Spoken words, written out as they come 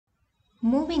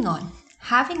Moving on,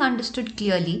 having understood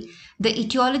clearly the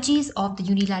etiologies of the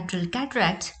unilateral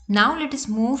cataracts, now let us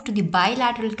move to the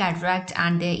bilateral cataracts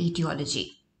and their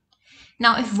etiology.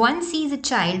 Now, if one sees a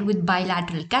child with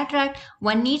bilateral cataract,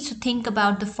 one needs to think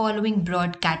about the following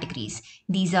broad categories.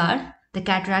 These are the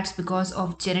cataracts because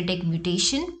of genetic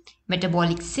mutation,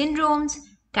 metabolic syndromes,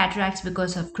 cataracts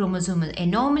because of chromosomal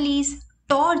anomalies,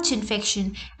 torch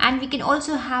infection, and we can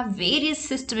also have various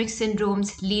systemic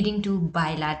syndromes leading to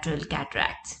bilateral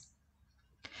cataracts.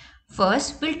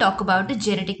 First, we'll talk about the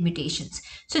genetic mutations.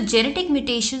 So, genetic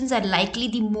mutations are likely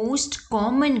the most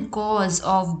common cause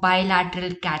of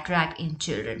bilateral cataract in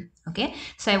children. Okay,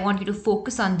 so I want you to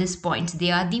focus on this point. They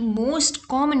are the most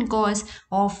common cause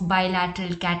of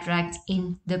bilateral cataracts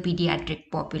in the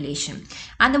pediatric population.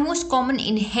 And the most common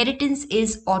inheritance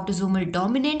is autosomal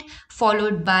dominant,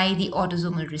 followed by the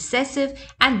autosomal recessive,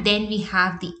 and then we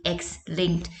have the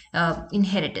X-linked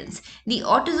inheritance. The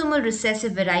autosomal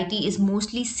recessive variety is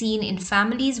mostly seen in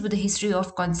families with a history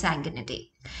of consanguinity.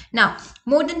 Now,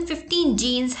 more than 15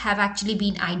 genes have actually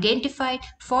been identified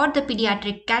for the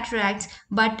pediatric cataracts,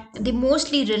 but they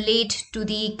mostly relate to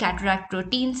the cataract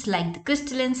proteins like the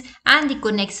crystallins and the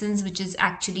connexins, which is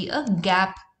actually a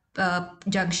gap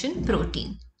junction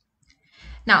protein.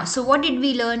 Now, so what did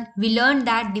we learn? We learned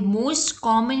that the most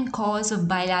common cause of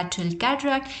bilateral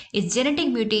cataract is genetic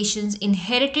mutations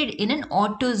inherited in an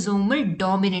autosomal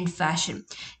dominant fashion.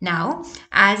 Now,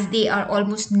 as they are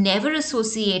almost never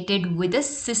associated with a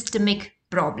systemic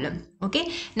problem. Okay,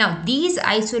 now these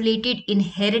isolated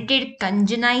inherited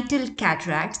congenital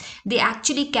cataracts, they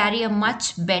actually carry a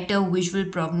much better visual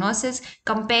prognosis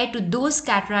compared to those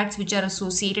cataracts which are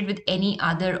associated with any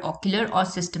other ocular or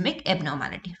systemic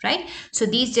abnormality, right? So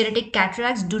these genetic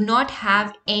cataracts do not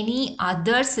have any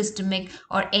other systemic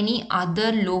or any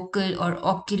other local or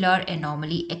ocular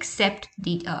anomaly except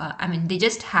the they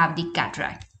just have the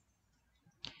cataract.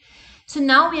 So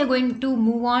now we are going to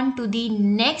move on to the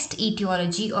next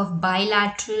etiology of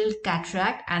bilateral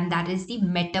cataract, and that is the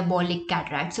metabolic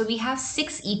cataract. So we have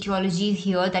 6 etiologies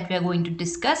here that we are going to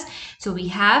discuss. So we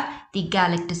have the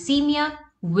Galactosemia,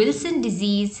 Wilson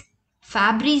disease,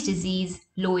 Fabry disease,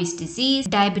 Lowe disease,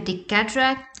 diabetic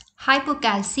cataract,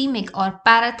 hypocalcemic or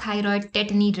parathyroid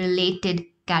tetany related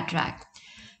cataract.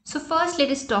 So first let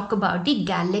us talk about the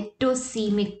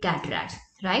galactosemic cataract.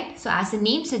 Right, so as the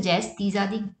name suggests, these are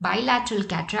the bilateral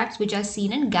cataracts which are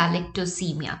seen in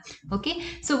galactosemia. Okay,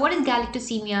 so what is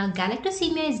galactosemia?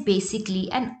 Galactosemia is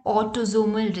basically an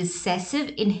autosomal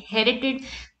recessive inherited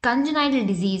congenital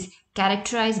disease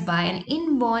characterized by an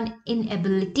inborn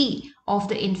inability of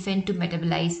the infant to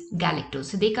metabolize galactose.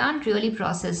 So they can't really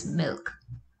process milk.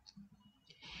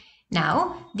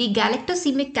 Now, the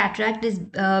galactosemic cataract is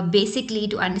basically,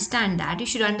 to understand that, you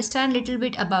should understand a little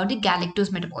bit about the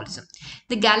galactose metabolism.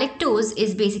 The galactose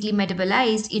is basically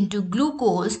metabolized into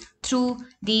glucose through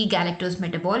the galactose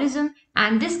metabolism,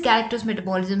 and this galactose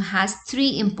metabolism has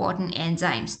 3 important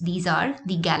enzymes. These are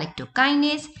the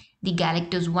galactokinase, the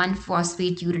galactose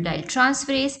 1-phosphate uridyl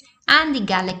transferase, and the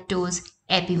galactose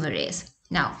epimerase.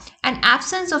 Now, an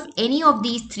absence of any of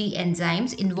these 3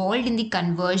 enzymes involved in the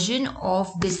conversion of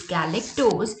this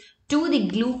galactose to the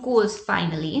glucose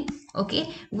finally, okay,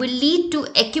 will lead to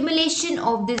accumulation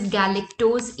of this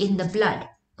galactose in the blood.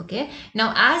 Okay,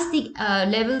 now as the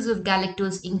levels of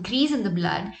galactose increase in the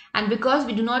blood, and because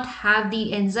we do not have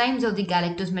the enzymes of the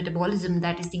galactose metabolism,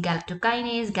 that is the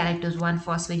galactokinase, galactose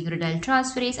 1-phosphate uridyl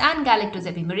transferase, and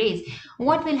galactose epimerase,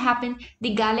 what will happen?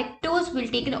 The galactose will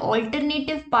take an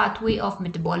alternative pathway of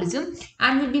metabolism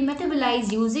and will be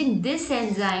metabolized using this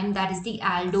enzyme, that is the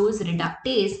aldose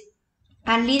reductase,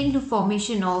 and leading to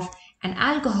formation of an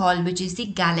alcohol, which is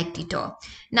the galactitol.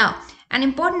 Now, an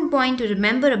important point to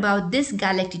remember about this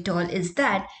galactitol is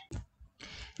that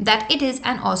it is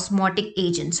an osmotic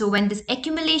agent. So when this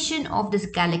accumulation of this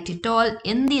galactitol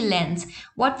in the lens,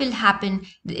 what will happen?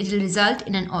 It will result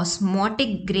in an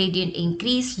osmotic gradient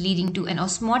increase, leading to an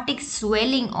osmotic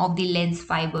swelling of the lens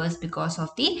fibers because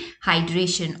of the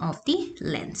hydration of the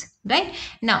lens. Right?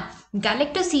 Now,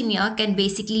 galactosemia can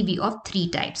basically be of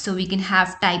 3 types. So we can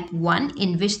have type 1,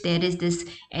 in which there is this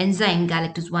enzyme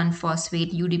galactose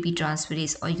 1-phosphate UDP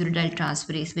transferase or uridyl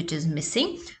transferase, which is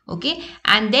missing. Okay,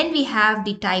 and then we have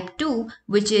the type 2,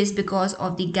 which is because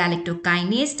of the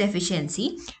galactokinase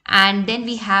deficiency, and then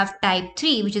we have type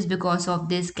 3, which is because of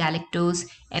this galactose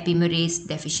epimerase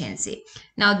deficiency.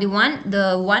 Now the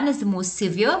one is the most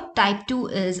severe. Type 2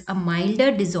 is a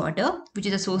milder disorder which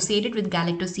is associated with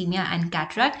galactosemia and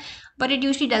cataract, but it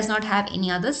usually does not have any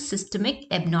other systemic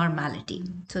abnormality.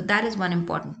 So that is one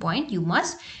important point you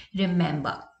must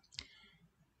remember.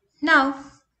 Now,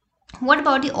 What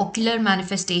about the ocular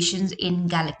manifestations in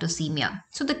galactosemia?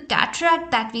 So the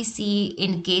cataract that we see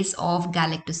in case of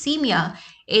galactosemia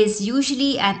is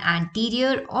usually an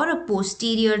anterior or a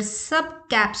posterior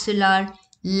subcapsular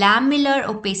lamellar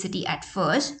opacity at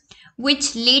first,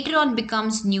 which later on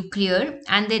becomes nuclear,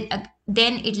 and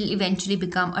then it will eventually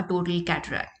become a total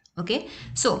cataract. Okay,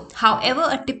 so however,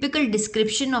 a typical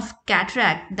description of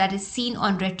cataract that is seen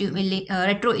on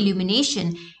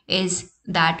retroillumination is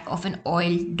that of an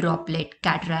oil droplet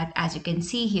cataract, as you can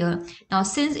see here. Now,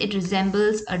 since it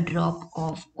resembles a drop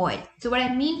of oil. So what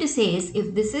I mean to say is,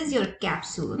 if this is your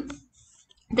capsule,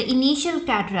 the initial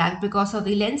cataract, because of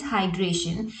the lens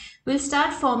hydration, will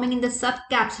start forming in the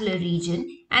subcapsular region,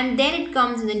 and then it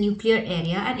comes in the nuclear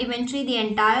area, and eventually the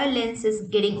entire lens is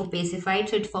getting opacified,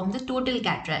 so it forms the total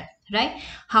cataract, right?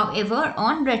 However,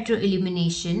 on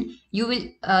retroillumination,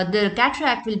 the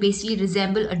cataract will basically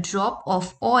resemble a drop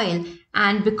of oil,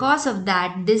 and because of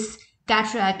that, this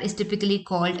cataract is typically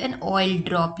called an oil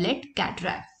droplet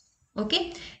cataract.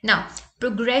 Okay, now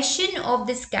progression of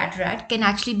this cataract can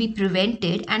actually be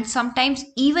prevented, and sometimes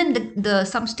even the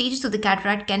some stages of the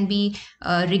cataract can be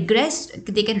regressed.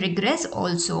 They can regress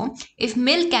also if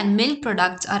milk and milk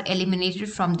products are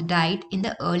eliminated from the diet in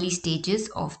the early stages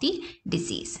of the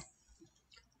disease.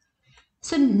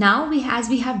 So now as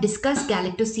we have discussed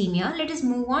galactosemia, let us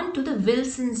move on to the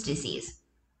Wilson's disease.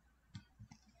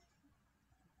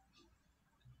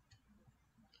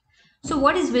 So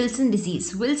what is Wilson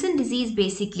disease? Wilson disease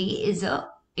basically is a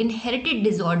inherited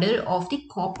disorder of the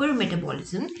copper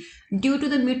metabolism due to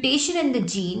the mutation in the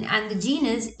gene, and the gene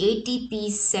is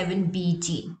ATP7B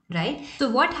gene, right? So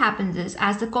what happens is,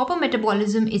 as the copper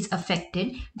metabolism is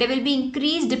affected, there will be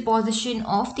increased deposition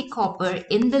of the copper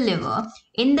in the liver,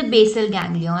 in the basal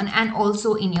ganglion, and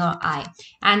also in your eye.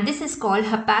 And this is called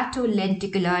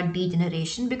hepatolenticular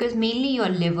degeneration, because mainly your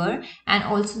liver and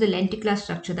also the lenticular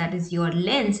structure, that is your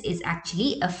lens, is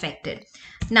actually affected.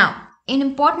 Now, an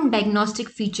important diagnostic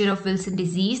feature of Wilson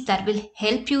disease that will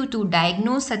help you to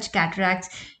diagnose such cataracts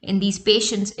in these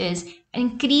patients is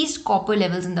increased copper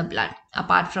levels in the blood.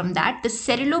 Apart from that, the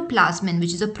ceruloplasmin,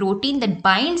 which is a protein that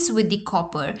binds with the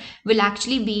copper, will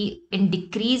actually be in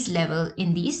decreased level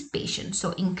in these patients.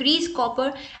 So increased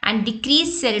copper and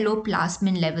decreased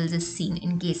ceruloplasmin levels is seen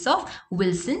in case of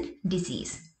Wilson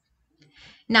disease.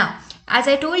 Now, as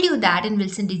I told you that in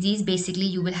Wilson disease, basically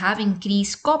you will have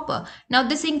increased copper. Now,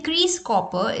 this increased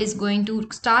copper is going to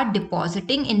start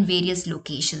depositing in various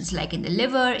locations, like in the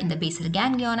liver, in the basal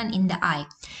ganglion, and in the eye.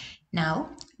 Now,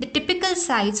 the typical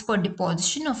sites for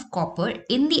deposition of copper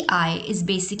in the eye is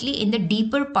basically in the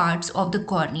deeper parts of the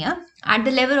cornea at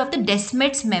the level of the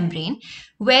Descemet's membrane,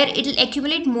 where it will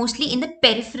accumulate mostly in the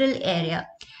peripheral area.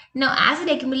 Now, as it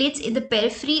accumulates in the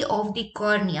periphery of the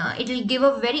cornea, it will give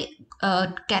a very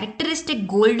characteristic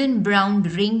golden brown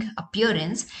ring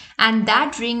appearance, and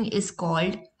that ring is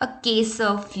called a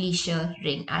Kayser-Fleischer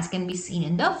ring, as can be seen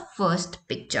in the first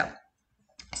picture.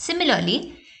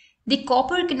 Similarly, the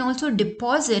copper can also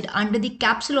deposit under the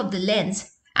capsule of the lens,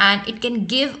 and it can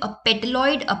give a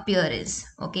petaloid appearance,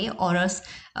 okay, or a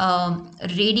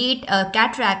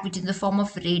cataract, which is in the form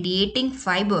of radiating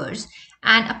fibers.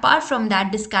 And apart from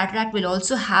that, this cataract will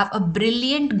also have a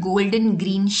brilliant golden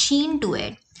green sheen to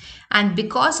it. And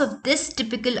because of this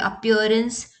typical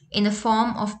appearance in the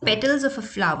form of petals of a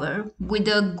flower with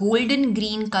a golden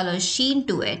green color sheen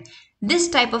to it, this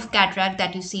type of cataract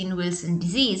that you see in Wilson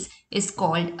disease is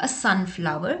called a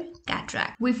sunflower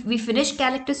cataract. We finished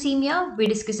galactosemia, we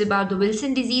discussed about the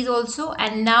Wilson disease also,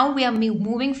 and now we are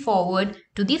moving forward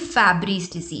to the Fabry's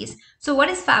disease. So what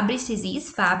is Fabry's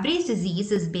disease? Fabry's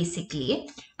disease is basically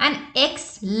an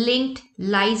X-linked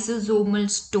lysosomal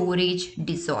storage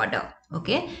disorder.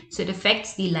 Okay, so it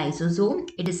affects the lysosome,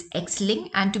 it is X-linked,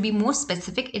 and to be more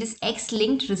specific, it is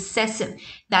X-linked recessive.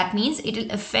 That means it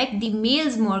will affect the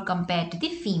males more compared to the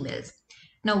females.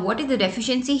 Now, what is the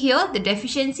deficiency here? The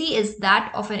deficiency is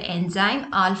that of an enzyme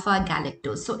alpha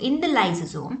galactose. So, in the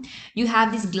lysosome, you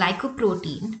have this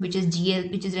glycoprotein, which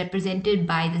is represented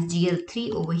by this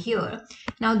GL3 over here.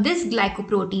 Now, this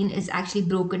glycoprotein is actually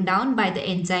broken down by the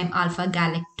enzyme alpha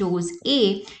galactose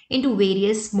A into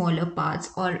various smaller parts,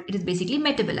 or it is basically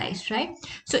metabolized, right?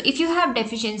 So, if you have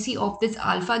deficiency of this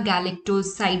alpha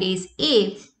galactose sidase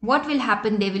A, what will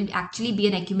happen? There will actually be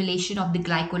an accumulation of the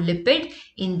glycolipid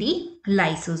in the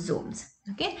lysosomes.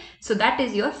 Okay, so that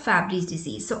is your Fabry's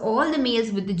disease. So all the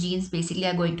males with the genes basically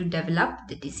are going to develop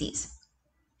the disease.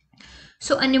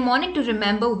 So a mnemonic to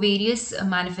remember various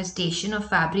manifestation of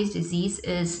Fabry's disease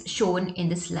is shown in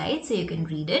the slide, so you can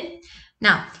read it.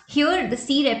 Now, here the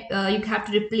C, you have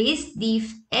to replace the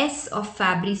S of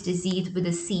Fabry disease with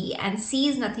a C, and C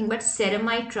is nothing but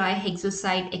ceramide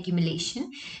trihexoside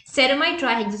accumulation. Ceramide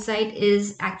trihexoside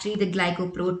is actually the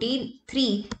glycoprotein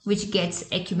 3 which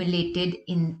gets accumulated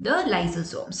in the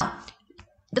lysosomes.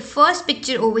 The first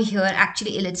picture over here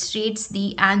actually illustrates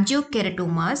the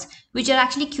angiokeratomas, which are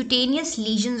actually cutaneous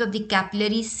lesions of the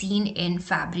capillaries seen in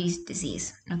Fabry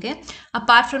disease. Okay.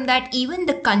 Apart from that, even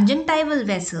the conjunctival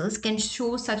vessels can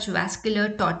show such vascular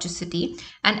tortuosity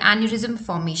and aneurysm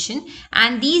formation.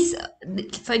 And these,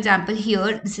 for example,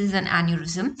 here this is an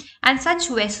aneurysm, and such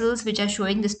vessels which are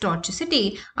showing this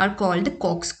tortuosity are called the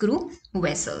corkscrew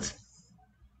vessels.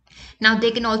 Now,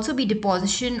 there can also be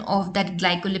deposition of that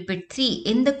glycolipid 3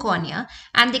 in the cornea,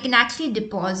 and they can actually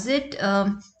deposit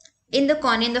in the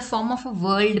cornea in the form of a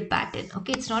whorled pattern.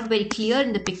 Okay, it's not very clear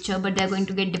in the picture, but they're going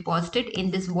to get deposited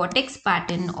in this vortex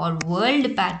pattern or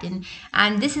whorled pattern,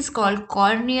 and this is called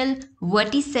corneal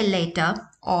verticillata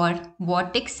or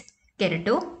vortex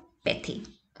keratopathy.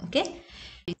 Okay.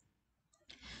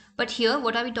 But here,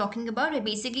 what are we talking about? We're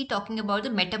basically talking about the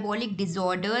metabolic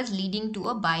disorders leading to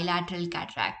a bilateral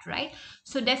cataract, right?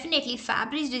 So definitely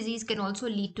Fabry disease can also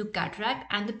lead to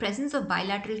cataract, and the presence of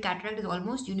bilateral cataract is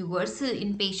almost universal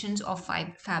in patients of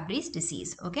Fabry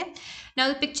disease, okay? Now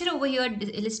the picture over here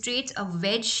illustrates a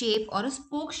wedge shape or a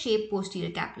spoke shape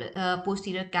posterior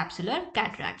capsular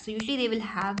cataract. So usually they will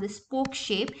have the spoke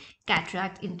shape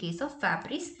cataract in case of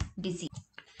Fabry disease.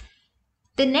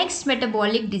 The next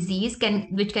metabolic disease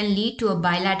which can lead to a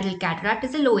bilateral cataract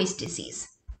is the Lowe disease.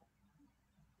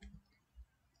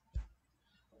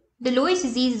 The Lowe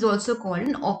disease is also called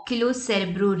an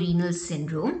oculocerebrorenal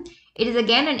syndrome. It is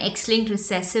again an X-linked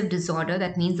recessive disorder.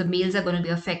 That means the males are going to be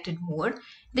affected more.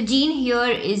 The gene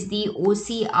here is the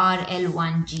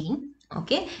OCRL1 gene.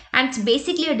 Okay, and it's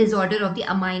basically a disorder of the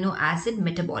amino acid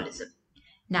metabolism.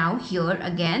 Now here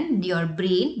again, your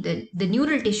brain, the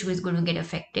neural tissue is going to get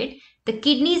affected. The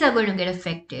kidneys are going to get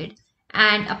affected.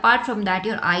 And apart from that,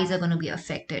 your eyes are going to be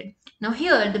affected. Now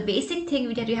here, the basic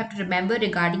thing that you have to remember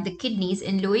regarding the kidneys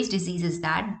in Lowe disease is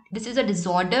that this is a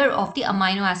disorder of the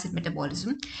amino acid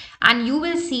metabolism. And you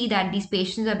will see that these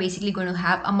patients are basically going to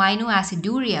have amino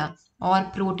aciduria or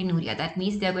proteinuria. That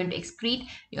means they are going to excrete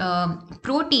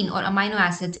protein or amino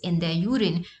acids in their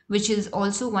urine, which is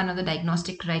also one of the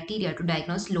diagnostic criteria to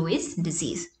diagnose Lowe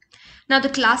disease. Now, the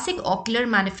classic ocular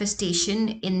manifestation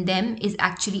in them is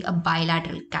actually a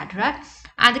bilateral cataract,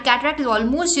 and the cataract is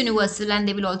almost universal, and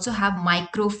they will also have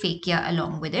microphakia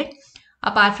along with it.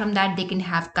 Apart from that, they can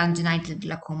have congenital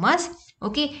glaucomas.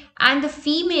 Okay, and the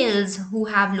females who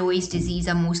have Lowe disease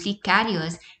are mostly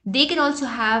carriers. They can also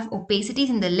have opacities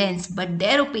in the lens, but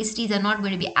their opacities are not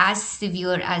going to be as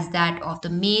severe as that of the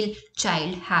male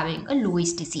child having a Lowe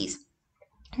disease.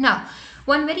 Now,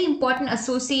 one very important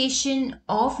association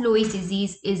of Lowe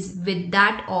disease is with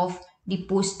that of the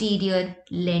posterior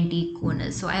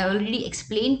lenticonus. So I already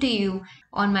explained to you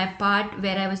on my part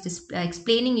where I was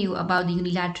explaining you about the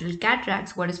unilateral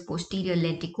cataracts, what is posterior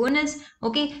lenticonus.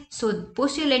 Okay, so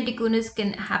posterior lenticonus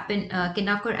can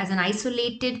occur as an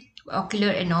isolated ocular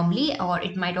anomaly, or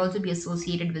it might also be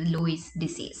associated with Lowe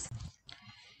disease.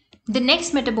 The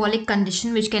next metabolic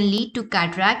condition which can lead to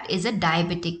cataract is a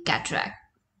diabetic cataract.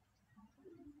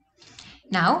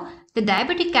 Now, the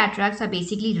diabetic cataracts are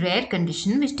basically rare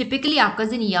condition which typically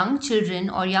occurs in young children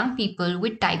or young people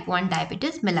with type 1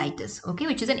 diabetes mellitus, okay,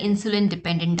 which is an insulin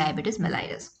dependent diabetes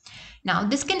mellitus. Now,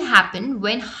 this can happen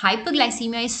when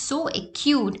hypoglycemia is so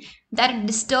acute that it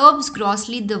disturbs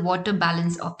grossly the water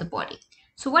balance of the body.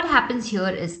 So what happens here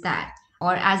is that,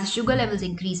 or as the sugar levels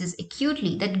increases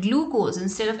acutely, that glucose,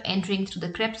 instead of entering through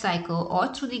the Krebs cycle or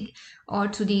through the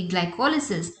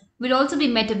glycolysis, will also be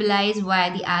metabolized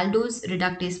via the aldose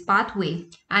reductase pathway,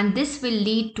 and this will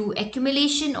lead to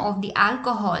accumulation of the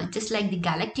alcohol, just like the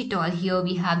galactitol. Here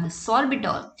we have the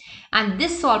sorbitol, and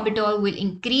this sorbitol will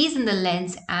increase in the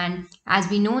lens, and as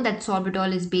we know that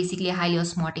sorbitol is basically a highly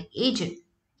osmotic agent.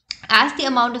 As the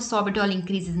amount of sorbitol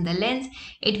increases in the lens,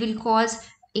 it will cause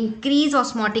increase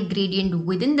osmotic gradient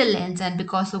within the lens, and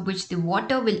because of which the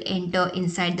water will enter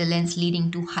inside the lens, leading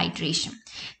to hydration.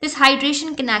 This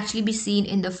hydration can actually be seen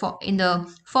in the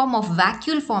form of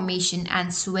vacuole formation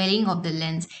and swelling of the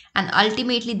lens, and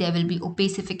ultimately there will be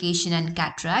opacification and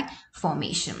cataract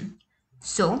formation.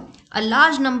 So a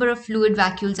large number of fluid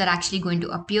vacuoles are actually going to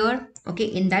appear, okay,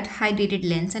 in that hydrated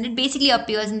lens, and it basically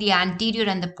appears in the anterior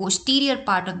and the posterior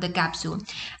part of the capsule.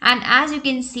 And as you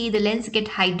can see, the lens get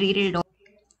hydrated.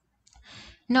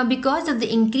 Now, because of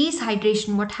the increased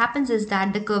hydration, what happens is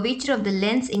that the curvature of the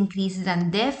lens increases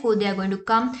and therefore they are going to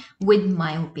come with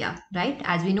myopia, right?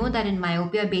 As we know that in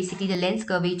myopia, basically the lens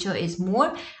curvature is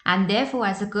more, and therefore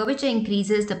as the curvature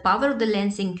increases, the power of the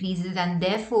lens increases, and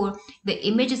therefore the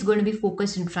image is going to be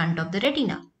focused in front of the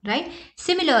retina, right?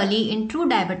 Similarly, in true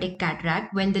diabetic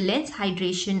cataract, when the lens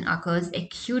hydration occurs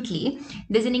acutely,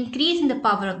 there's an increase in the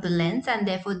power of the lens, and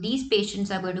therefore these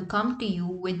patients are going to come to you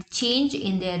with change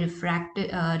in their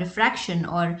refraction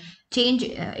or change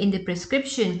in the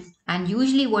prescription, and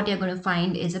usually what you're going to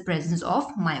find is a presence of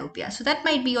myopia. So that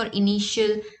might be your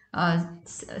initial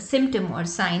symptom or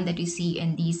sign that you see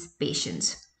in these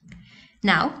patients.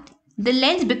 Now, the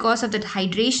lens, because of that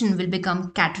hydration, will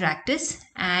become cataractous,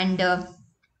 and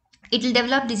it will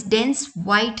develop these dense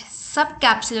white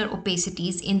subcapsular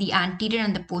opacities in the anterior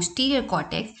and the posterior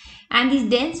cortex. And these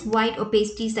dense white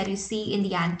opacities that you see in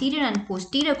the anterior and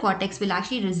posterior cortex will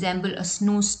actually resemble a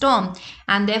snowstorm.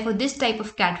 And therefore, this type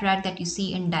of cataract that you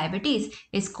see in diabetes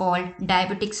is called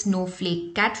diabetic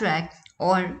snowflake cataract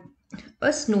or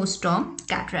a snowstorm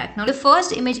cataract. Now, the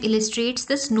first image illustrates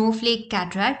the snowflake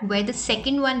cataract, where the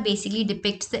second one basically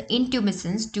depicts the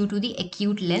intumescence due to the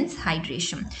acute lens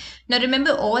hydration. Now,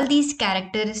 remember, all these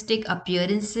characteristic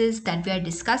appearances that we are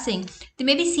discussing, they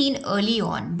may be seen early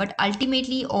on, but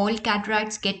ultimately all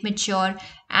cataracts get mature,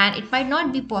 and it might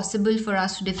not be possible for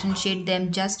us to differentiate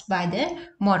them just by their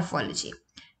morphology.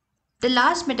 The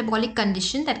last metabolic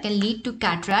condition that can lead to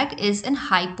cataract is an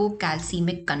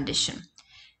hypocalcemic condition.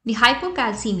 The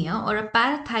hypocalcemia or a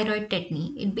parathyroid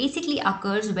tetany, it basically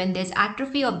occurs when there's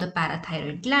atrophy of the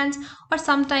parathyroid glands, or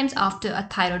sometimes after a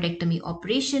thyroidectomy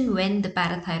operation when the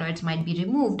parathyroids might be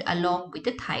removed along with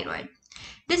the thyroid.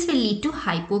 This will lead to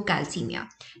hypocalcemia.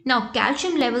 Now,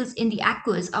 calcium levels in the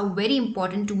aqueous are very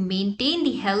important to maintain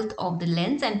the health of the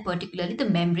lens and particularly the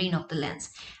membrane of the lens.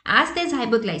 As there's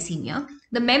hypoglycemia,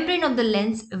 the membrane of the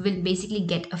lens will basically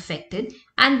get affected,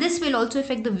 and this will also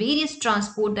affect the various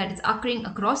transport that is occurring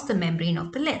across the membrane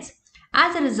of the lens.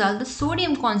 As a result, the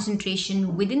sodium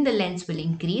concentration within the lens will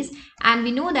increase, and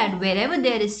we know that wherever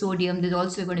there is sodium, there's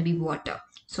also going to be water.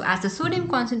 So as the sodium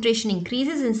concentration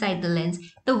increases inside the lens,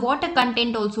 the water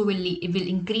content also will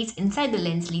increase inside the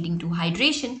lens, leading to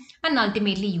hydration, and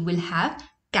ultimately you will have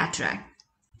cataract.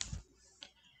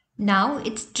 Now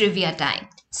it's trivia time.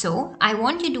 So I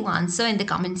want you to answer in the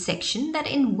comment section that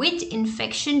in which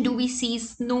infection do we see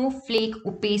snowflake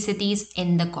opacities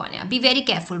in the cornea. Be very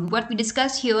careful. What we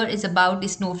discussed here is about the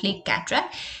snowflake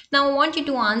cataract. Now I want you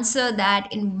to answer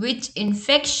that in which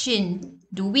infection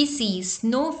do we see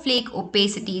snowflake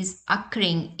opacities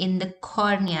occurring in the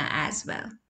cornea as well.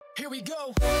 Here we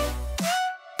go.